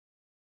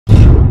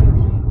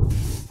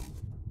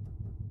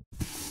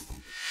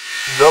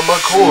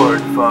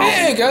TheMcCordPhone.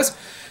 Hey guys,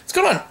 what's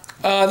going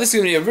on? This is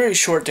going to be a very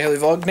short daily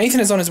vlog.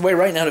 Nathan is on his way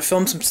right now to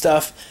film some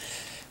stuff,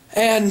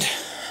 and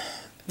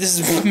this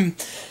is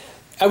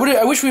I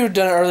wish we would have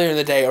done it earlier in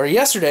the day or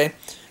yesterday,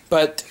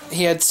 but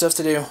he had stuff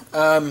to do.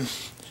 I'm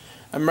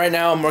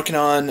working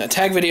on a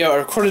tag video. I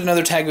recorded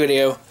another tag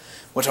video,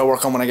 which I'll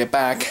work on when I get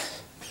back.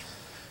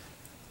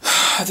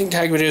 I think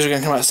tag videos are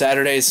going to come out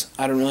Saturdays.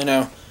 I don't really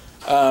know.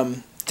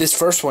 This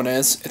first one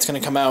is. It's going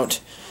to come out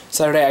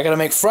Saturday. I got to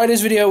make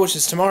Friday's video, which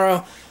is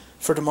tomorrow.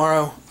 For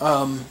tomorrow,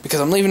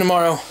 because I'm leaving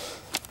tomorrow.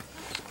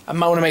 I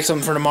might want to make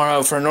something for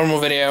tomorrow for a normal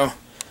video.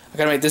 I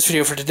got to make this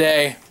video for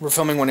today. We're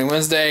filming Winning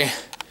Wednesday,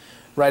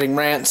 writing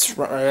rants,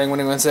 writing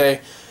Winning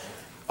Wednesday,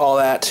 all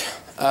that.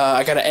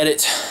 I got to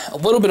edit a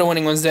little bit of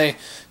Winning Wednesday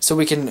so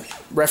we can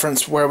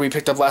reference where we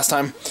picked up last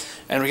time.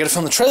 And we got to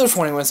film the trailer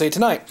for Winning Wednesday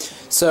tonight.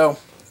 So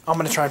I'm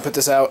going to try and put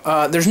this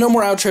out. There's no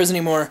more outros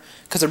anymore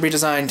because I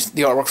redesigned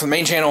the artwork for the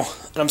main channel,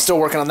 and I'm still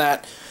working on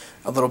that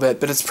a little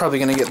bit, but it's probably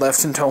going to get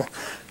left until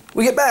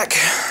we get back.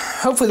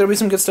 Hopefully there'll be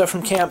some good stuff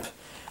from camp.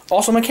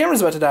 Also, my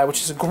camera's about to die,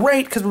 which is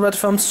great because we're about to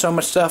film so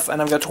much stuff,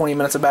 and I've got 20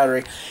 minutes of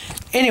battery.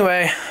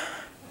 Anyway,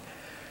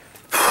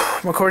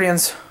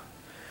 McCordians,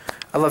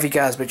 I love you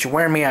guys, but you're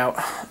wearing me out.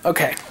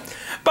 Okay,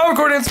 bye,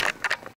 McCordians!